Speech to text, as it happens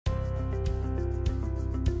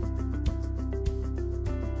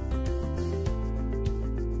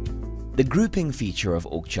The grouping feature of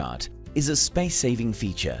Orgchart is a space-saving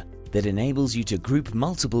feature that enables you to group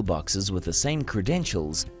multiple boxes with the same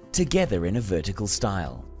credentials together in a vertical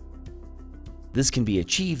style. This can be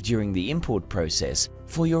achieved during the import process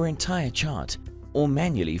for your entire chart or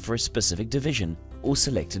manually for a specific division or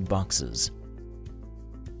selected boxes.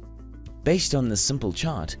 Based on this simple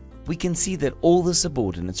chart, we can see that all the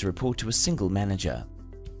subordinates report to a single manager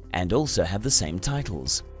and also have the same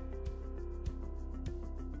titles.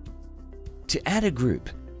 To add a group,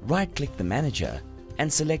 right-click the manager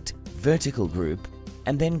and select Vertical Group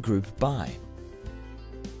and then Group By.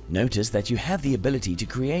 Notice that you have the ability to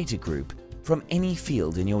create a group from any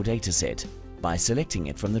field in your dataset by selecting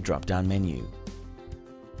it from the drop-down menu.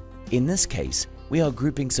 In this case, we are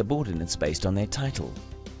grouping subordinates based on their title.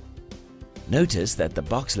 Notice that the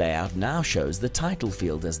box layout now shows the title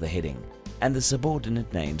field as the heading and the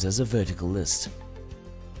subordinate names as a vertical list.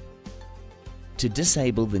 To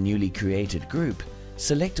disable the newly created group,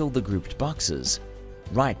 select all the grouped boxes,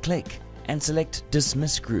 right-click and select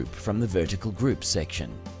Dismiss Group from the Vertical Groups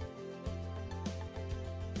section.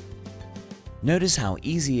 Notice how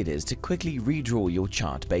easy it is to quickly redraw your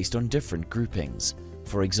chart based on different groupings,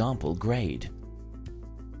 for example, grade.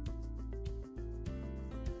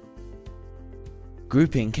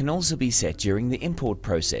 Grouping can also be set during the import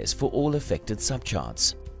process for all affected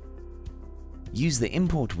subcharts. Use the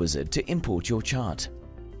Import wizard to import your chart.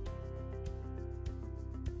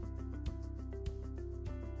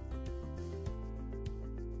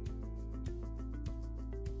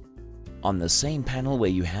 On the same panel where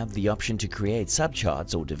you have the option to create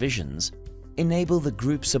subcharts or divisions, enable the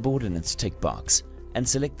Group Subordinates tick box and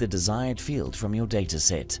select the desired field from your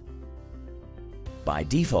dataset. By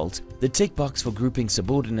default, the tick box for grouping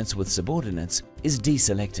subordinates with subordinates is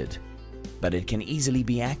deselected, but it can easily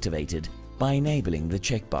be activated by enabling the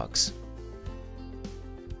checkbox.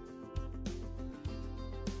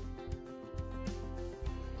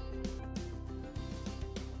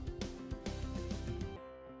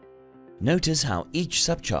 Notice how each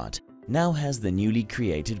subchart now has the newly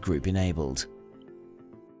created group enabled.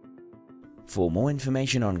 For more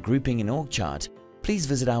information on grouping in Orgchart, please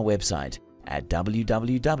visit our website at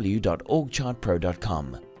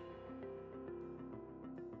www.orgchartpro.com.